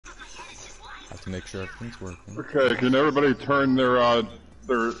to make sure everything's working. Okay, can everybody turn their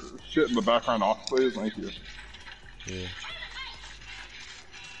shit in the background off, please? Thank you. Yeah.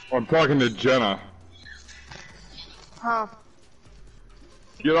 I'm talking to Jenna. Huh.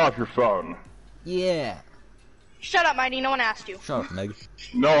 Get off your phone. Yeah. Shut up, Mighty. No one asked you. Shut up, Meg.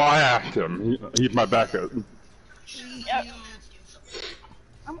 No, I asked him. He's my backup. Yep.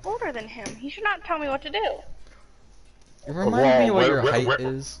 I'm older than him. He should not tell me what to do. Remind me what your height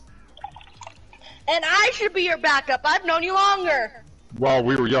is. And I should be your backup. I've known you longer. Well,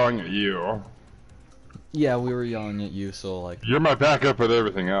 we were yelling at you. Yeah, we were yelling at you, so like... You're my backup with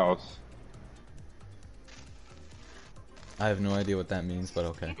everything else. I have no idea what that means, but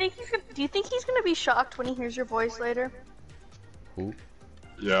okay. Do you think he's gonna be shocked when he hears your voice later? Who?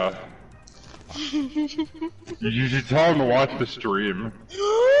 Yeah. You should tell him to watch the stream.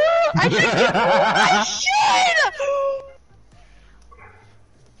 I should!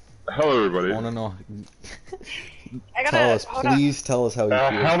 Hello, everybody. I wanna know... Hold please tell us how you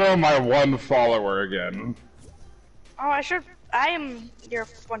feel. Hello, my one follower again. Oh, I am your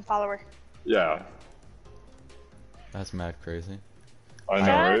one follower. Yeah. That's mad crazy. I know,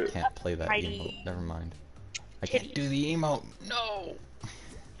 right? I can't play that emote. Never mind. I can't do the emote. No!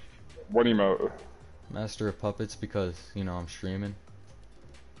 What emote? Master of Puppets, because, you know, I'm streaming.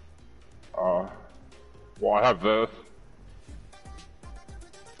 Well, I have this.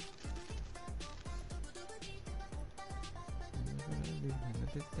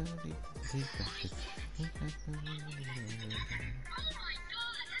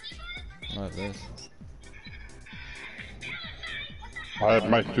 I have this. I have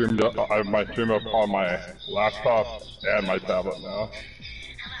my stream up on my laptop and my tablet now.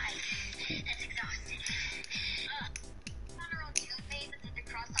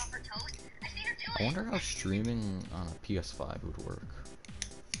 I wonder how streaming on a PS5 would work.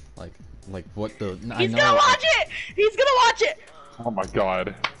 Like what the... He's gonna watch it! He's gonna watch it! Oh my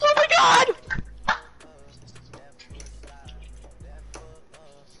god. Oh my god!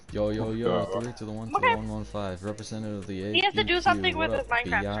 Yo, 3 to the 1 to the 115, representative of the 8. He has to do something with his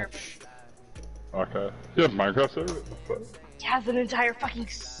Minecraft server. Okay. You have Minecraft server? He has an entire fucking...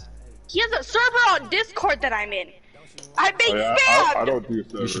 He has a server on Discord that I'm in! I'm being spammed! I don't do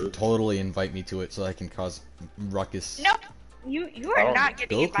servers. You should totally invite me to it so I can cause ruckus. Nope. You are not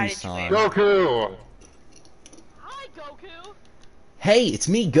getting invited to it. Goku! Hi, Goku! Hey, it's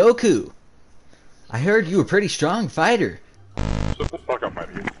me, Goku! I heard you were a pretty strong fighter. Shut the fuck up,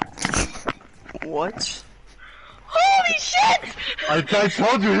 Mighty. What? Holy shit! I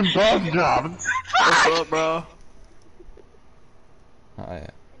told you him both jobs! What's up, bro? Oh, yeah.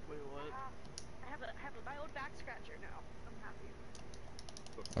 Wait, what? I have my own back scratcher now. I'm happy.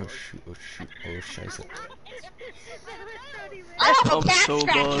 Oh shoot, oh shoot, oh shit. I have a I'm back so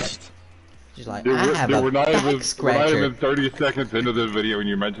scratcher! lost. She's like, Dude, I have a we're not back even scratcher. 30 seconds into this video when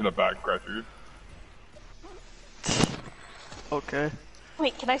you mentioned a back scratcher. Okay.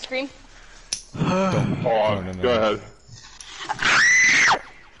 Wait, can I scream? Hold on, No. go ahead.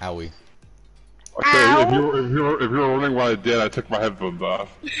 Owie. Okay, Ow. if you were wondering what I did, I took my headphones off.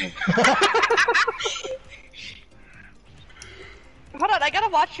 Hold on, I gotta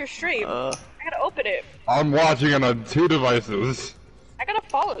watch your stream. I gotta open it. I'm watching it on 2 devices. I gotta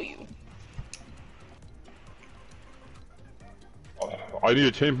follow you. I need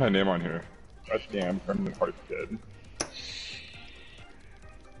to change my name on here. God damn, Permanent Heart's dead.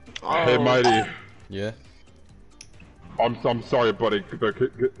 Hey, Mighty. Yeah? I'm sorry, buddy, but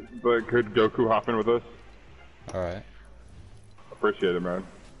could Goku hop in with us? Alright. Appreciate it, man.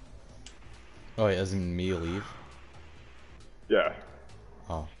 Oh wait, as in me leave? Yeah.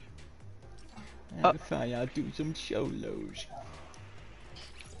 Oh. Fine, I'll do some solos.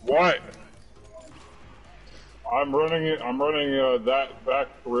 What? I'm running that back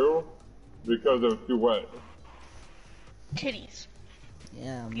through because it was too wet. Titties.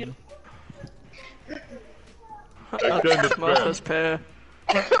 Yeah. Beautiful. Extended Martha's spin.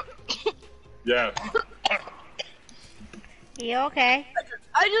 pair. Yes. You okay?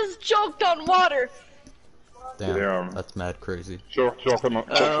 I just choked on water. Damn. That's mad crazy. Choke on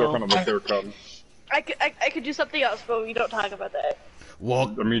the clear cup. I could do something else, but we don't talk about that.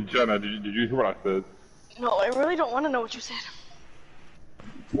 Well, I mean, Jenna, did you hear what I said? No, I really don't want to know what you said.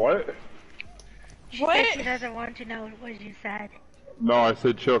 What? What? She doesn't want to know what you said. No, I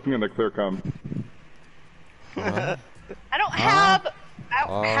said choking in the clear cum. I don't have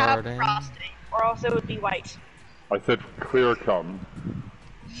Pardon? frosting, or else it would be white. I said clear cum.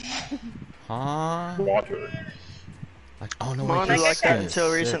 Huh? Water. Like, oh no, Mine wait, was like that skin is until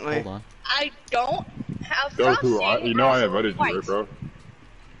sick. recently. Hold on. I don't have frosting. Goku, you know I invited you, right, bro?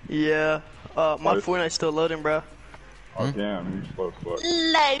 Yeah. My Fortnite's still loading, bro. Oh damn, you slow fuck.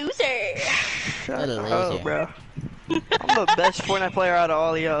 Loser. Shut up, bro. I'm the best Fortnite player out of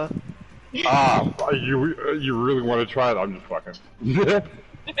all y'all. You really want to try it? I'm just fucking.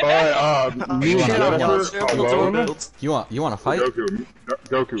 Alright, me and Jennifer alone. You want to fight?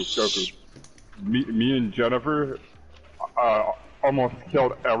 Goku. Me and Jennifer almost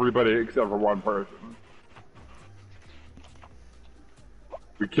killed everybody except for one person.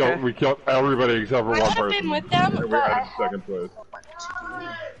 We killed everybody except for I one would have person. been with them, and we but had second place.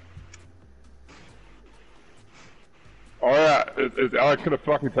 Oh yeah, is Alex gonna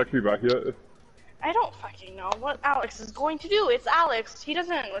fucking text me back yet? I don't fucking know what Alex is going to do. It's Alex. He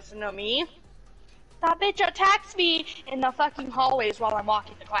doesn't listen to me. That bitch attacks me in the fucking hallways while I'm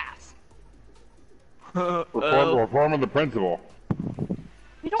walking to class. We're forming the principal.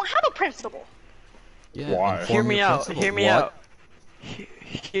 We don't have a principal. Yeah. Why? inform Hear me your out. principal. Hear me What? out.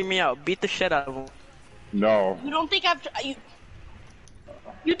 Hear me out. Beat the shit out of him. No. You don't think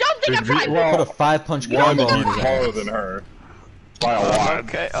you don't think I'm Dude, trying well, Put a 5-punch one combo on he's his taller ass. than her. By a lot.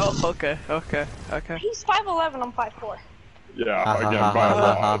 Okay. Oh, okay. He's 5'11", I'm 5'4". Yeah, again, by a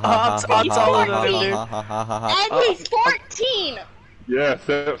lot. I'm taller than him, dude. And he's 14! Yeah,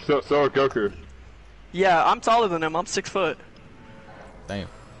 so is Goku. Yeah, I'm taller than him. I'm 6 foot. Damn.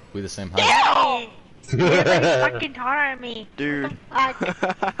 We the same height. Damn! Everybody's fucking taller than me. Dude.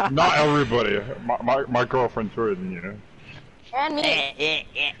 Not everybody. My girlfriend's shorter than you. And me.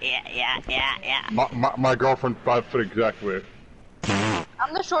 My girlfriend's 5 foot exactly.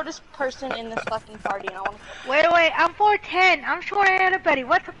 I'm the shortest person in this fucking party, and I want to... Wait, I'm 4'10". I'm shorter than everybody.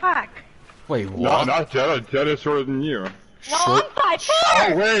 What the fuck? Wait, No, what? not Jenna. Jenna's shorter than you. No, I'm 5'4".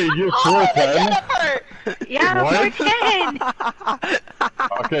 Oh wait, you're Oh, 4'10"? Jennifer! Yeah, What? I'm 4'10".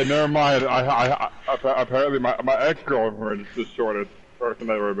 Okay, never mind. I apparently my ex-girlfriend is the shortest person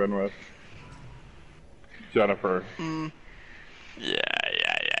I've ever been with. Jennifer.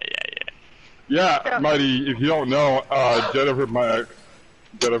 Yeah, Mighty, if you don't know, Jennifer's my ex.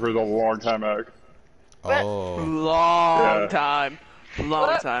 Jennifer's a long-time ex. Oh. Long Yeah. time. Long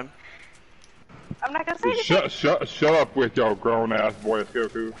What? time. I'm not gonna say anything. Shut up with your grown-ass voice,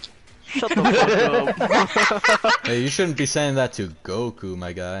 Goku. Shut the fuck up. Hey, you shouldn't be saying that to Goku,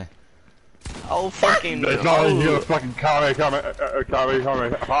 my guy. Oh, fucking. It's not like you're a fucking comedy,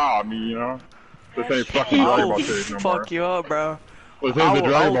 me, you know? This ain't fucking Dragon Ball series no more. Fuck you up, bro. This ain't the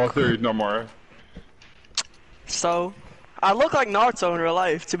Dragon I'll- Ball series no more. So, I look like Naruto in real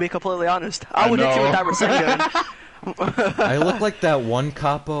life, to be completely honest. I would hit you know. with that Rasengan. I look like that one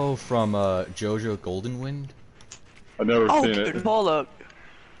capo from JoJo Golden Wind. I've never Oh, seen dude, it. hold up.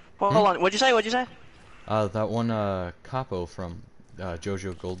 Hold on. What'd you say? That one capo from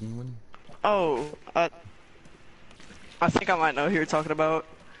JoJo Golden Wind. Oh, I think I might know who you're talking about.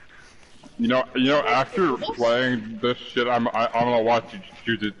 You know, after playing this shit, I'm gonna watch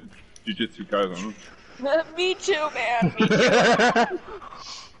Jujutsu Kaisen. Me too, man. Me too.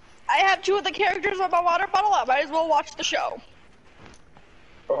 I have 2 of the characters on my water bottle. I might as well watch the show.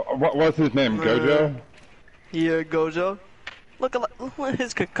 What's his name? Gojo? Yeah, Gojo. Look at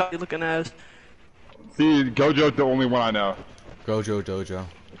his cocky looking ass. See, Gojo's the only one I know. Gojo Dojo.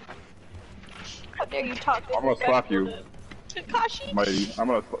 How dare you talk I'm gonna slap you, Kakashi? Mighty.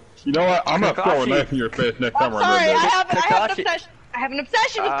 You know what? I'm gonna throw a Kakashi. knife in your face next I'm time we're sorry, in I there. have an Kakashi. obsession. I have an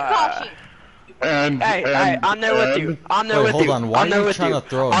obsession with Kakashi. Hey, I'm there with you. I'm there Wait, with hold you. on. Why I'm are there you with trying you. to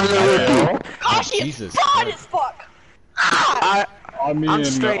throw a I'm knife there with at you. me? Kakashi is Jesus fraud Christ. as fuck. I mean, I'm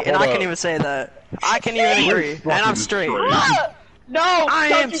straight, and I can't even say that. I can't even agree, and I'm straight. No, I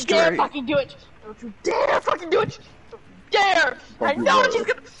don't am you dare straight. fucking do it. Don't you dare fucking do it. Don't you dare. I you know what? she's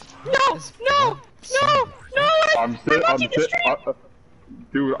gonna. No. I'm watching the stream.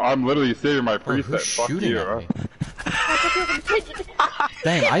 dude, I'm literally saving my Oh, preset. who's Fuck shooting you. at me?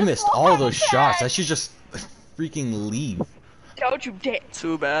 Dang, I missed all those shots. I should just freaking leave. Don't you dare.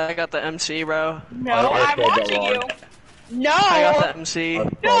 Too bad. I got the MC, bro. No, I I'm spelled that watching you. wrong. No. I got the MC. I No.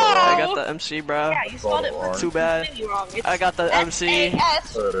 I got the MC, bro. Yeah, you spelled it wrong. Too bad. completely wrong. It's I got the MC.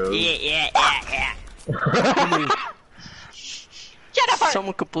 S-A-S. There it is. Yeah. Jennifer.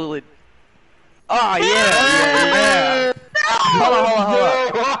 Someone completely. Oh yeah. Hold on.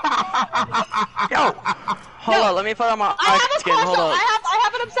 Yo. Hold on. Let me put on my I have eye a skin. Hold question. up. I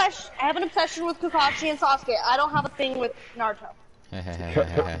have an obsession. I have an obsession with Kakashi and Sasuke. I don't have a thing with Naruto.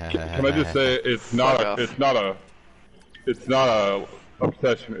 Can I just say it's not Fuck a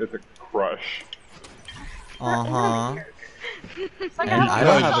obsession. It's a crush. Uh-huh. It's like And I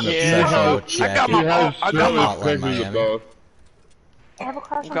don't have an Yeah. obsession with I Jackie. got my- He has I got my- shirtless pictures of Miami. both. I have a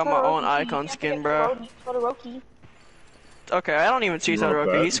crush on Got my own Todoroki. icon You can't skin, forget bro. Todoroki. Okay, I don't even see You want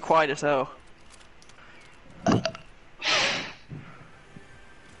Todoroki. that? He's quiet as hell.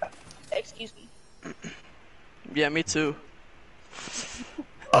 Yeah, me too.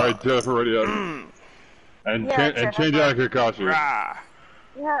 Alright, Jennifer, ready up. And, Yeah, and change out your costume. Rah.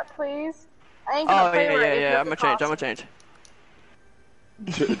 Yeah, please. I ain't gonna Oh play right if yeah. you're I'm the gonna cost. change.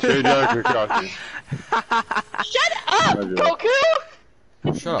 Change out your costume. Shut up, Okay.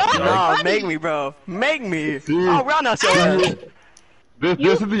 Goku! Shut up, No, Meg. Oh, funny. make me, bro. Make me. See? I'll round out your ass. This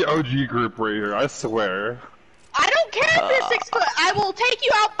is the OG group right here, I swear. I don't care if you're 6 foot. I will take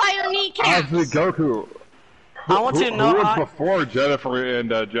you out by your kneecaps. Honestly, Goku. I want you to know who was I- before Jennifer and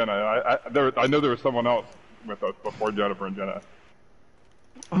Jenna? I know there was someone else with us before Jennifer and Jenna.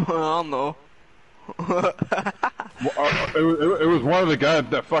 I don't know. Well, it was one of the guys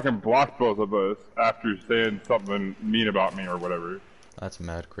that fucking blocked both of us after saying something mean about me or whatever. That's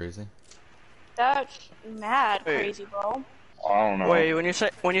mad crazy. That's mad Wait. crazy, bro. I don't know. Wait, when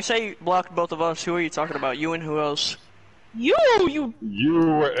you say you blocked both of us, who are you talking about? You and who else? You.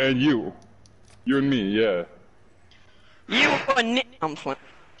 You and you. You and me, yeah. You and Nick. I'm playing.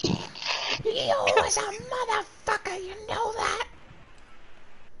 You was a motherfucker, you know that?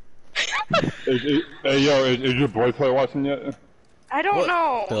 Hey yo, is your boy play watching yet? I don't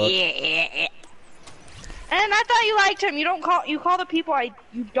know. The- Yeah. And I thought you liked him. You call the people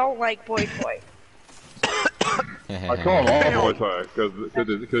you don't like boy. I call him all boy play because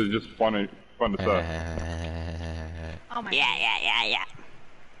it's just fun to say. Oh my Yeah.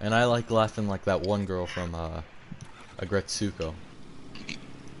 And I like laughing like that one girl from Agretsuko.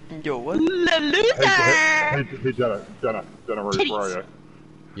 Yo, what? Hey, Jenna, where are you?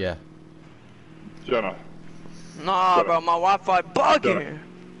 Yeah. Jenna. Nah, bro, my Wi-Fi bugging.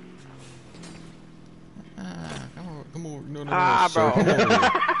 Come over. No, Ah, sir. bro. Come over here.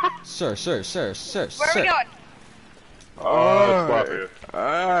 Sir. Where are we going? Oh, Slappy.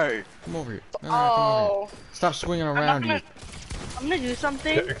 Hey. Come over here. Come over Oh, here. Stop swinging I'm around, gonna do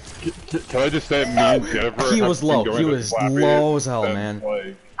something. Can I just say, me and Jennifer He have was been low. going He to was Slappy low as hell, since, man.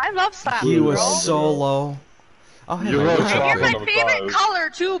 like, I love slap. He was bro. so low. Oh, hey, You man, love what's And up, you're slapping my them favorite thighs. color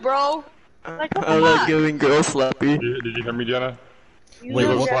too, bro. Like what the I like fuck? giving girls slappy. Did you hear me, Jenna? You Wait, You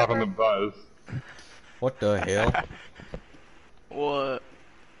know, love what? slapping Jennifer. them thighs. What the hell? What?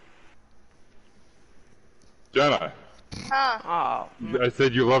 Jenna, Huh? Oh. I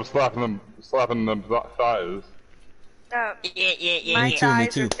said you love slapping them thighs. My Me too, me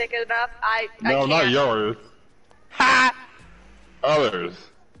thighs too. are thick enough. I No, can't. not yours. Ha! Others.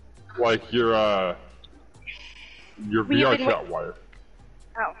 Like your We've VR been chat wife.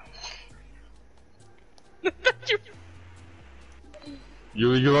 Oh.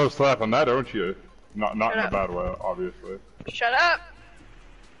 You love slapping that, don't you? Not in Shut a up. bad way, obviously. Shut up.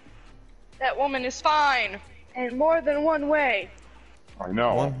 That woman is fine. In more than one way. I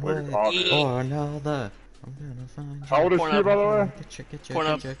know. One Like, way obvious. or another. I'm gonna find How old is she, by the way?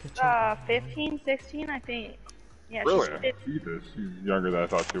 you. 15, 16, I think. Yeah, Really? she's 15. Jesus, she's younger than I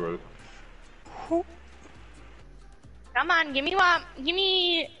thought she was. Come on, give me one.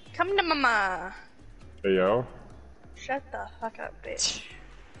 Come to mama. Hey yo. Shut the fuck up, bitch.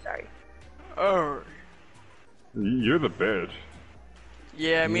 Sorry. Oh. You're the bitch.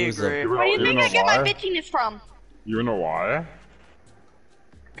 Yeah, me Use a- agree. Where do you You think know I get my why? bitchiness from? You know why?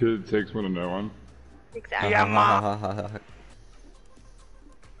 Cause it takes one to know one. Exactly. Yeah, ma.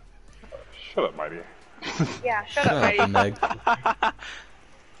 Shut up, Mighty. Yeah, shut Shut up, up, Mighty. Meg.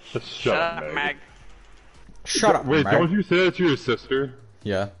 Just Shut up, Meg. Shut up, Wait, Meg. don't you say that to your sister?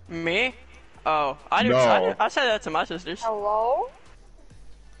 Yeah. Me? Oh, I do. No. I said that to my sisters. Hello?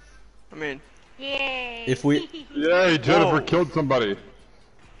 I mean, Yay. If we... Yay, Jennifer Whoa. killed somebody.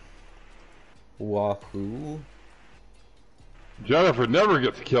 Wahoo. Jennifer never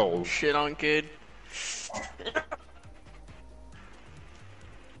gets killed. shit on kid.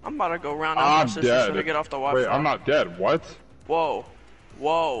 I'm about to go round out my I'm sisters dead. so they get off the Wi-Fi. Wait, I'm not dead. What? Whoa,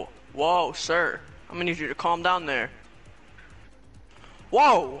 whoa, whoa, sir. I'm gonna need you to calm down there.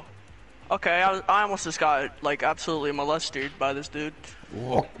 Whoa. Okay, I almost just got like absolutely molested by this dude.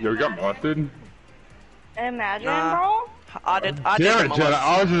 Whoa. Yo, we got molested? Imagine, Nah. bro. I did the Damn it, Jenna. molest.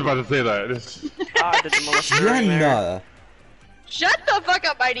 I was just about to say that. I did the molesting there. Jenna. Shut the fuck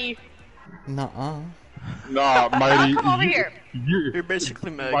up, Mighty. Nuh-uh. Nah, Mighty. Come over here. You're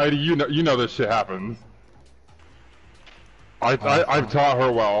basically Meg. Mighty, you know this shit happens. I've taught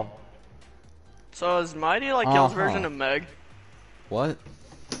her well. So is Mighty like y'all's Uh-huh. version of Meg? What?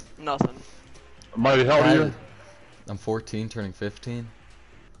 Nothing. Mighty, how old are you? I'm 14, turning 15.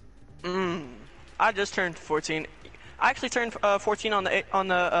 I just turned 14. I actually turned 14 on the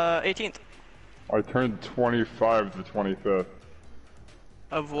 18th. I turned 25 the 25th.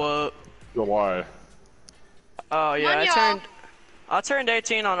 Of what? July. Oh yeah, Come on, y'all. I turned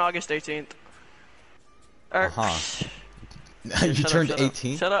 18 on August 18th. Uh-huh. You Shut up, turned shut up.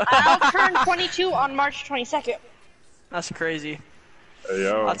 18? Shut up. I'll turn 22 on March 22nd. That's crazy. Hey,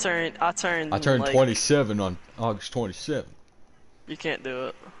 yo. I turned I turned like, 27 on August 27th. You can't do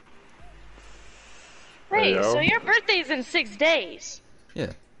it. Wait, yo. so your birthday's in 6 days?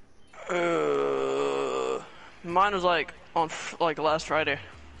 Yeah. Mine was like on like last Friday.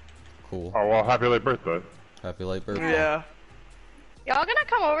 Cool. Oh, well, happy late birthday. Happy late birthday. Yeah. Y'all gonna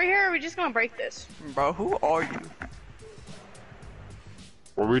come over here or are we just gonna break this? Bro, who are you?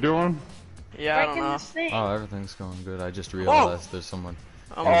 What are we doing? Yeah, I don't Breaking know. this thing. Oh, everything's going good. I just realized there's someone.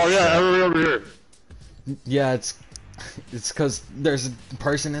 Oh, yeah, everybody over here. Yeah, it's because there's a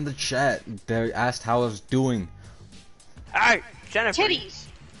person in the chat. They asked how I was doing. Hey, Jennifer. Titties.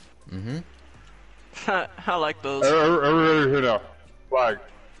 Mm-hmm. I like those. Everybody here now. Flag.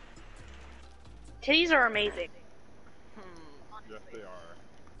 Titties are amazing. Yes, they are.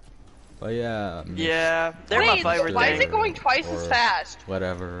 But yeah. Yeah, they're my Wait, favorite why is thing. it going twice as Or fast?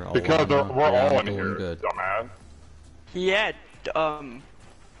 Whatever. Because Alana. we're Yeah, all I'm in doing here, good. dumbass. Yeah, You don't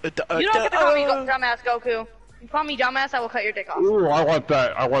get to call me dumbass, Goku. You call me dumbass, I will cut your dick off. Ooh, I want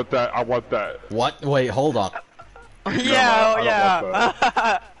that. I want that. I want that. What? Wait, hold on. Yeah, I don't want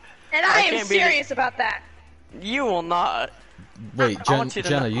yeah. And I am can't be- serious about that. You will not. Wait, I want you to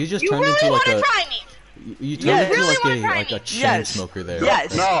Jenna, know. you just You turned really into want like to a. try me? You turned Yes. into Really wanna like try a me? chain Yes. smoker there.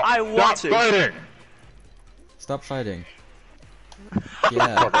 Yes. No, I want stop to. fighting. Stop fighting.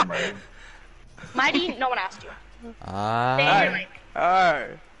 Yeah. Fucking man. Mighty, no one asked you. Stay Ah. in your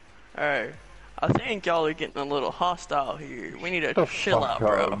lane. Hey. I think y'all are getting a little hostile here. We need to The chill out, fuck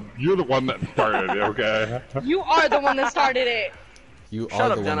bro. up. You're the one that started it, okay? You are the one that started it. You Shut are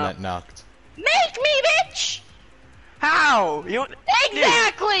up, the one Jenna. that knocked. Make me, bitch! How?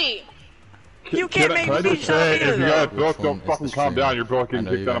 Exactly! You can't make Can I me just shut say, up if you either. guys Which both one don't is fucking the calm down, streamer? you're both I getting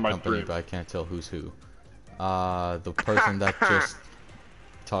know you kicked out of got my company, stream. but I can't tell who's who. The person that just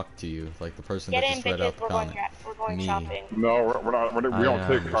talked to you, like the person Get that in, just read bitches, out the comment. we're going Me. shopping. No, we're not. We I don't am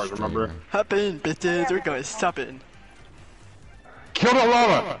take the cars, remember? streamer. Hop in, bitches. We're going stopping. Kill the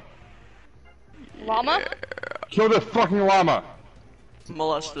llama! Llama? Kill this fucking llama!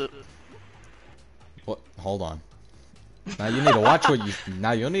 Molested. What? Hold on. Now you need to watch what you.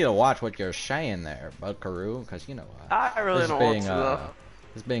 Now you need to watch what you're saying there, Buckaroo, because you know. I really this don't want being to, though.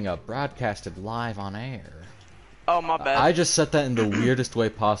 this being broadcasted live on air. Oh, my bad. I just said that in the weirdest way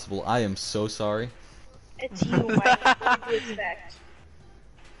possible. I am so sorry. It's you, Mighty. What do you expect?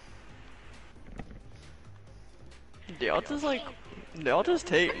 Y'all just like... Y'all just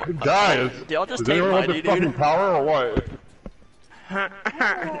take... Guys, Y'all just does take anyone have Mighty, the fucking dude. power or what?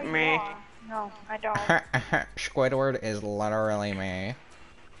 Me. No, I don't. Squidward is literally me.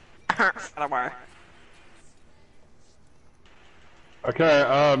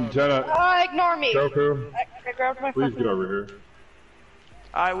 Okay, Jenna, Ignore me. Goku, I grabbed my please fucking... get over here.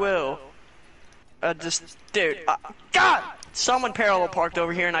 I will. Dude, God! Someone parallel parked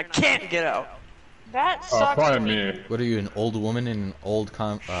over here and I can't get out. That sucks to Probably me. me. What are you, an old woman in an old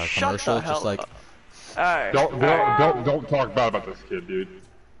Shut commercial? the hell Just like, up. Alright. Don't talk bad about this kid, dude.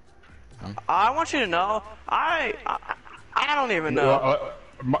 I want you to know, I don't even know.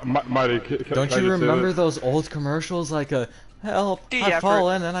 Mighty, can don't can I you just say remember this? those old commercials? Like help! The I've effort.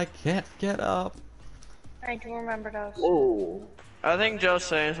 fallen and I can't get up. I do remember those. Whoa. I think Joe's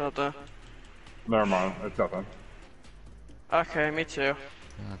saying something. Never mind, it's nothing. Okay, me too.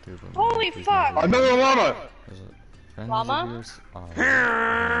 Holy fuck! Another llama! Is it friends Llama? of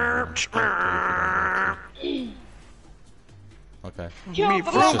yours? Okay. Kill Me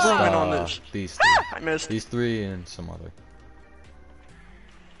the first. It's just llama! on this. these three. I missed. These three and some other.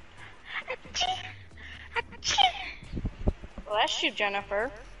 Bless you,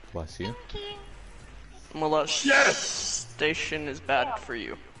 Jennifer. Bless you. Molestation is bad for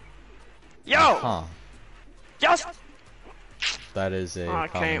you. Yo! Huh. Yes! That is a I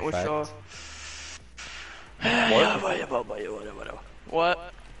can't common with fact.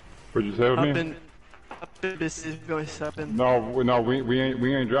 What? What'd you say with I've me? been busy going shopping. No, we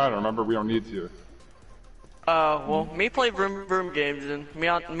ain't driving. Remember, we don't need to. Well, me play room games and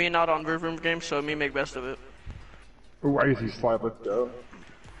me not on room games, so me make best of it. Ooh, icy slide. Let's go.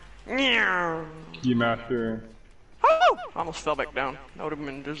 Meow. Keymaster. Oh! Almost fell back down. That would have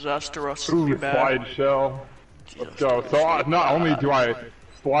been disastrous. Ooh, Be bad. slide shell. Let's go. So not only do I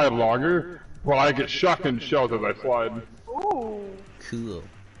slide longer, but I get shotgun shells as I slide. Ooh. Cool.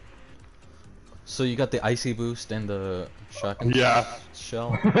 So you got the icy boost and the shotgun Yeah.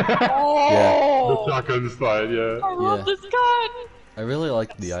 shell? Oh! The shotgun slide, yeah. I love Yeah. this gun! I really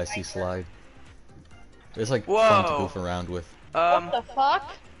like the icy slide. It's like fun to Whoa. goof around with. What the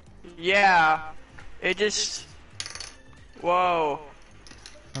fuck? Yeah. It just... Whoa.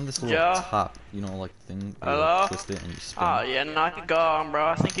 On this little Yeah. top, you know, like thing. Where Hello? you twist it and you spin. Oh, yeah, knock it gone, bro.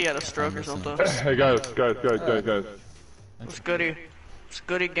 I think he had a stroke or Listen. something. Hey guys. What's goody? What's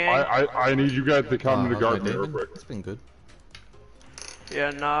goody, gang? I need you guys to come to the how's my garden day real been? quick. It's been good. Yeah,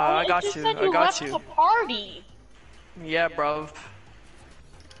 nah, I got just you. said I got left you. the party. Yeah, bro.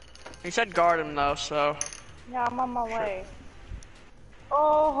 He said garden though, so. Yeah, I'm on my way.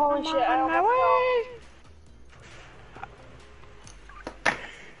 Oh, holy shit! On my way.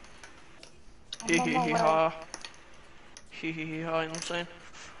 Hee hee hee ha. Hee hee hee ha, you know what I'm saying?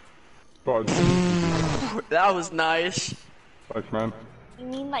 But, That was nice. thanks, man. You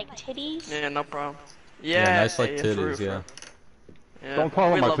mean like titties? Yeah, no problem. Yeah, Yeah, nice like yeah, titties, for- yeah. Yeah, Don't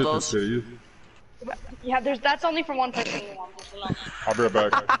talk we about my love sister's those. titties. Yeah, that's only for one person. I'll be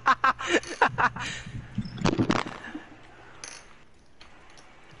right back.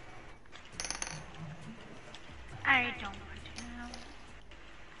 I don't want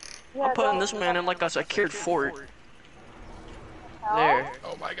to. I'm putting this man in like a secured fort. There.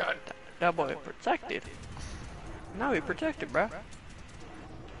 Oh my god. That boy protected. Now he protected, bro.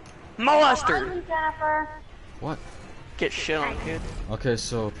 Molester! Jennifer. What? Get shit on, kid. Okay,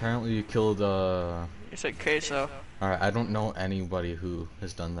 so apparently you killed, You said queso. Alright, I don't know anybody who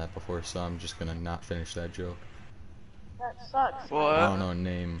has done that before, so I'm just gonna not finish that joke. That sucks. I What? don't know a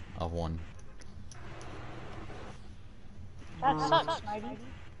name of one. That sucks, Mighty.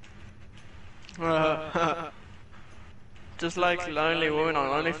 Just like lonely woman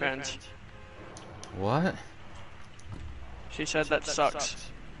on OnlyFans. What? She said that sucks.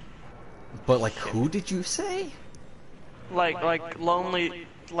 But like, who did you say? Like lonely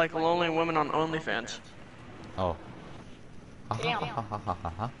women on OnlyFans. Oh.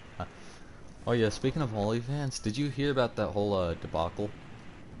 Oh yeah, speaking of OnlyFans, did you hear about that whole debacle?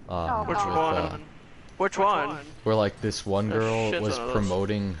 Which with, one? Which one? where like this one girl shit was ton of those.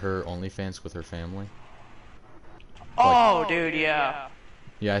 promoting her OnlyFans with her family. Oh, dude, yeah.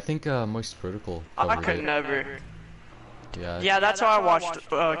 Yeah, I think Moist Protocol I covered could it. never. Yeah. Yeah, that's how I watched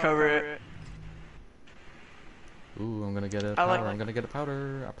cover it. Ooh, I'm gonna get a I powder. like- I'm gonna get a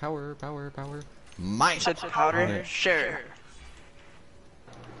powder. A power. You Mine. said powder? Okay. Sure.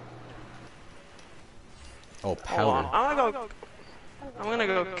 Oh, Hold on. powder. I'm gonna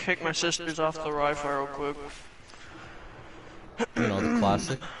go kick my sisters off the Wi-Fi real quick. You know the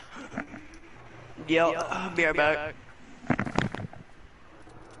classic. Yep, I'll be right back.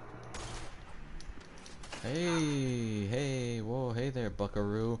 Hey, whoa, hey there,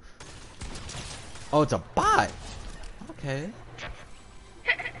 Buckaroo. Oh, it's a bot. Okay.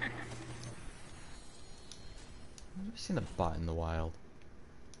 I've never seen a bot in the wild.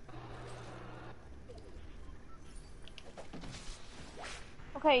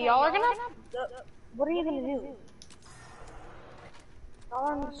 Okay, y'all are gonna. What are you gonna do? Y'all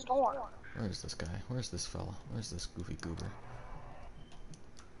are in the storm. Where is this guy? Where's this fella? Where's this goofy goober?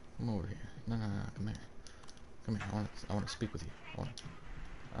 Come over here. No, come here. Come here. I want to speak with you. Oh,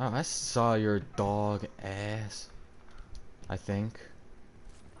 I saw your dog ass. I think.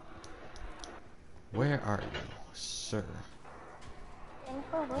 Where are you, sir?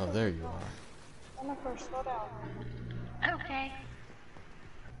 Jennifer, Oh, there you are. Jennifer, slow down. Okay.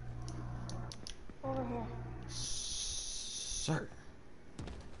 Over here. Sir.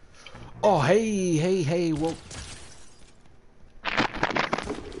 Oh, hey, whoa.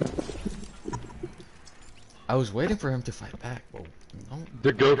 I was waiting for him to fight back. Whoa. No,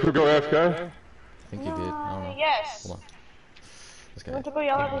 Did Goku go AFK? I think he did. I don't know. Yes. Hold on. This You guy. went to go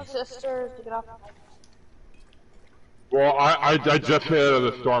yell at his sisters to get off the mic. Well, I just made it out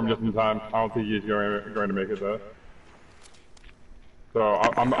of the storm just in time. I don't think he's going to make it though. So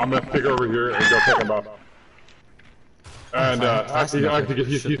I'm gonna stick over here and go pick him up. And actually,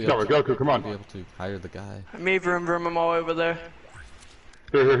 he's covered. Goku, come on. Be able to hire the guy. Me, vroom, I'm all over there.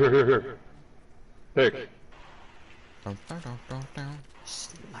 Here. Pick. Slap.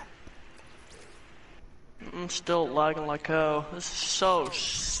 I'm still lagging like hell. This is so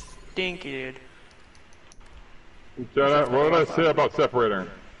stinky, dude. Jenna, what did I say about separating?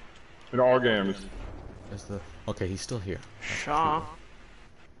 In all games. Where's the? Okay, he's still here. Sean.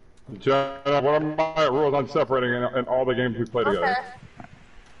 Jenna, what are my rules on separating in all the games we play together? Okay.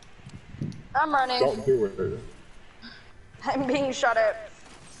 I'm running. Don't do it. I'm being shot at.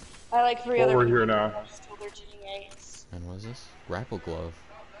 I like 3 other Over people. here now. Still they're cheating eggs. And what is this? Grapple glove.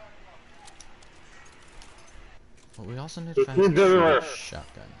 But we also need There's fast teams everywhere.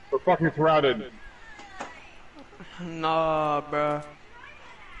 shotgun. We're fucking surrounded. Nah, bruh.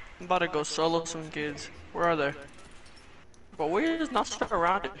 I'm about to go solo some kids. Where are they? But we is not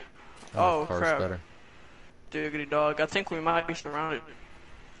surrounded. Oh, car's crap. better. Diggity dog. I think we might be surrounded.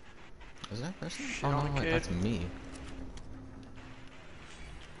 Is that person? Shit Oh on no, the wait, kid. that's me.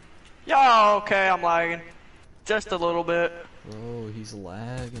 Yeah, okay, I'm lagging. Just a little bit. Oh, he's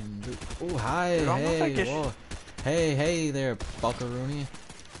lagging. Dude. Oh, hi, Dude, I'm hey, like whoa. Hey there, Buckaroony.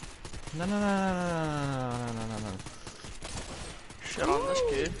 No. Shit on this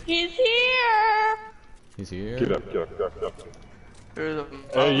kid. He's here. He's here. Get up. Here's a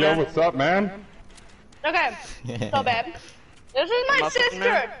Hey, yo, what's up, man? Okay, so babe, this is my What's up, sister,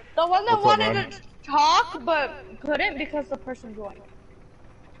 man? the one that What's up, wanted man? to talk but couldn't because the person joined.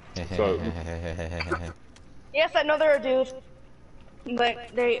 So- Yes, I know they're a dude, but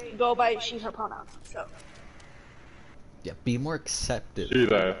they go by she/her pronouns. So Yeah, be more accepted, She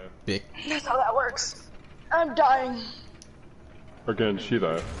there. Bick. that's how that works. I'm dying. Again, she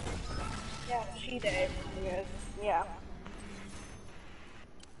there. Yeah, she did. Yeah.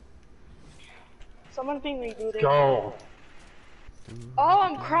 Someone's being rebooted. Go. Oh,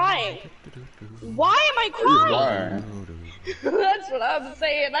 I'm crying. Why am I crying? That's what I'm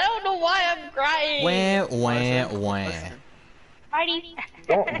saying. I don't know why I'm crying. Wah. Mighty.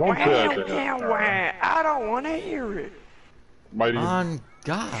 Don't say that to him. I don't want to hear it. Mighty. On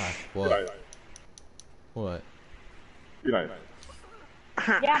God. Be What? nice. What? Be nice.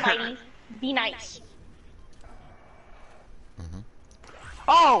 Yeah, Mighty. Be nice.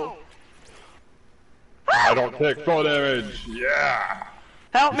 Oh! I don't take full damage. Yeah.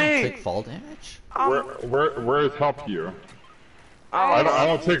 Help Take me! fall damage? Where has helped you? Oh, I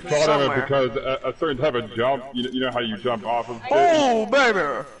don't take fall somewhere. damage because a certain type of jump, you know how you jump off of shit? Oh, baby!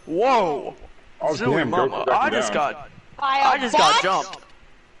 Whoa! Oh, Zooey damn, mama, go I down. just got By a I just got bot? jumped.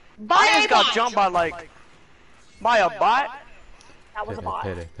 By I a just got bot. jumped by like by a bot? That was a bot.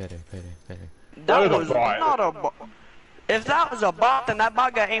 Pity. That is a was bot. not a bot. If that was a bot, then that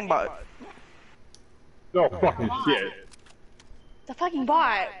bot got aimbot. No fucking shit. The fucking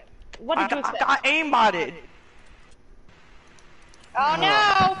bot. What I did you got, I expect? got aimbotted. Oh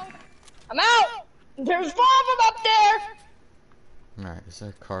no! I'm out! There's 5 of them up there! Alright, is there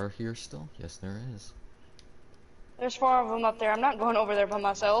a car here still? Yes, there is. There's 4 of them up there. I'm not going over there by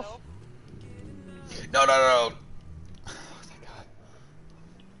myself. No. Oh, thank God.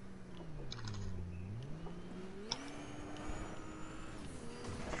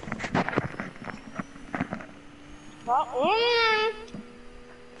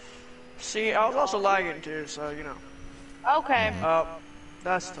 See, I was also lagging too, so you know. Okay.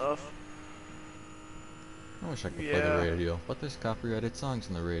 That's tough. I wish I could play Yeah. the radio, but there's copyrighted songs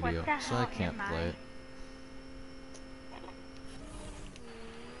on the radio, the so I hell can't am play I? it.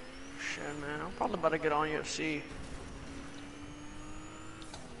 Shit, man, I'm probably about to get on UFC.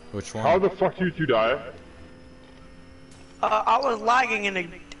 Which one? How the fuck did you die? I was lagging and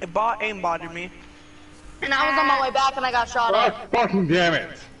a bot aimbotted me. And I was on my way back and I got shot at. God fucking damn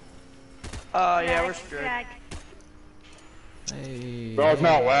it. Yeah, we're screwed. Hey. That was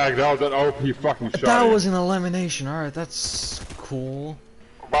not lag, that was an OP fucking shot. That was an elimination. Alright, that's cool.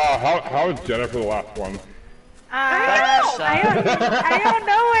 Wow, how is Jennifer the last one? I don't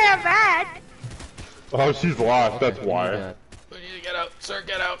know where I'm at. Oh, she's lost, that's We why. need to get out, sir.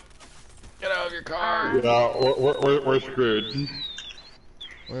 Get out. Get out of your car. Yeah, we're screwed.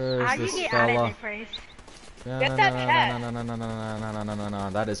 Where How is do you this get out of fella? it first? No, Get that pet. no.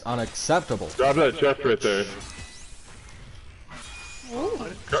 That is unacceptable. Grab that chest right there.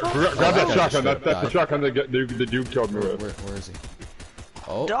 Grab that Okay, shotgun, sure, that's the got shotgun that the dude killed me with. Where is he?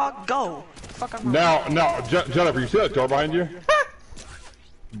 Oh, Dog, go. Fuck, I'm Now, Jennifer, you see that door behind you?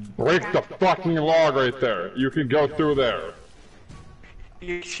 Break the fucking log right there. You can go through there.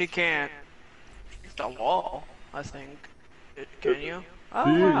 She can't. It's a wall, I think. Can you? Oh,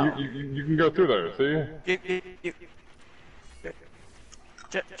 See, wow. you can go through there, see?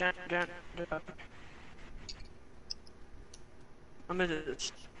 I'm gonna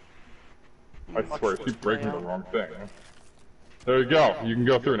just... I swear, she's breaking the wrong thing. There you go, you can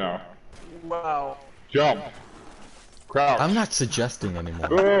go through now. Wow. Jump. Crouch. I'm not suggesting anymore.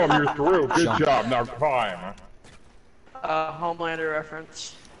 Boom, you're through. Good Jump. job, now climb. Homelander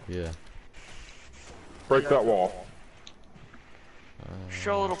reference. Yeah. Break that wall.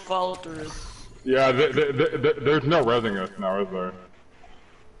 Show a little follow through. Yeah, there's no resing us now, is there?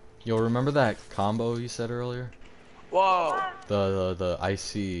 Yo, remember that combo you said earlier? Whoa. The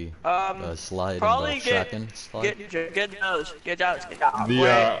icy slide and Probably the shotgun slide? get those.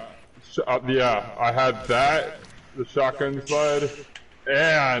 I had that, the shotgun slide,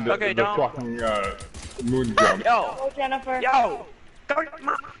 and Okay, the don't- fucking moon jump. Yo. Oh, Jennifer. Yo.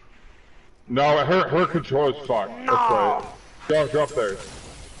 No, her controller's fucked. That's right. Go up there.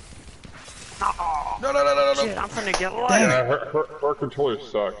 No, no, no, no, no, Shit, no. I'm finna get Damn. light. Yeah, her controllers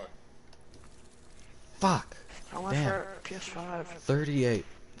suck. Fuck. I want Damn. her PS5. 38.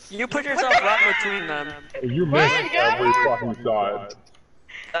 You put yourself right between them. You missed every fucking shot.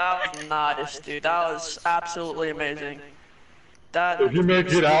 That was nice, dude. That was absolutely amazing. That. If you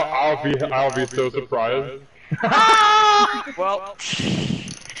make it out, I'll be so surprised. Well.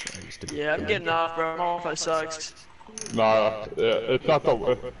 I used to be Yeah, I'm good. getting off, bro. I don't know if I sucks. Nah, it's not the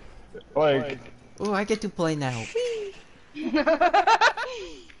like. Oh, I get to play now.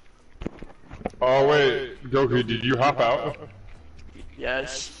 Oh wait, Goku, did you hop out?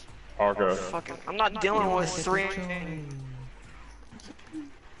 Yes. Okay. Fucking. I'm not dealing with three.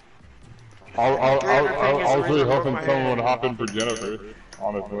 I was really hoping someone would hop in for Jennifer,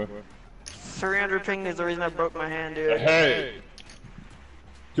 honestly. 300 ping is the reason I broke my hand, dude. Hey!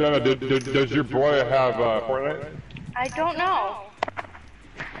 Jenna, does your boy have Fortnite? I don't know.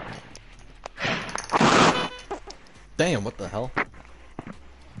 Damn, what the hell?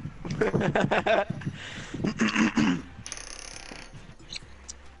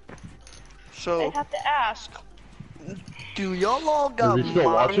 So, I'd have to ask. do y'all all got Are we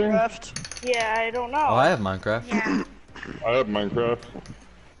still watching? Minecraft? Yeah, I don't know. Oh, I have Minecraft. Yeah. I have Minecraft.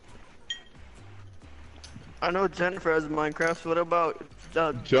 I know Jennifer has Minecraft. What about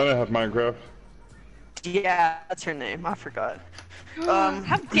Jenna has Minecraft. yeah, that's her name. I forgot.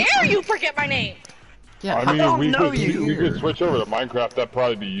 How dare you forget my name? Yeah, I mean, don't we know could you. we could switch over to Minecraft. That'd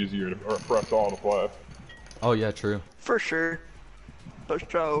probably be easier for us all to play. Oh, yeah, true. For sure. For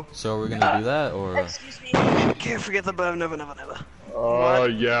sure. So are we gonna do that, or? Excuse me. Can't forget the but never.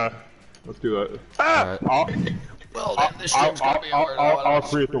 Yeah. Let's do that. Alright. I'll, Well, this stream's gonna be over. I'll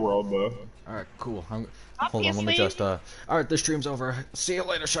create the world though. Alright, cool. Hold on, let me Obviously. just, alright, this stream's over. See you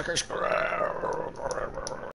later, suckers.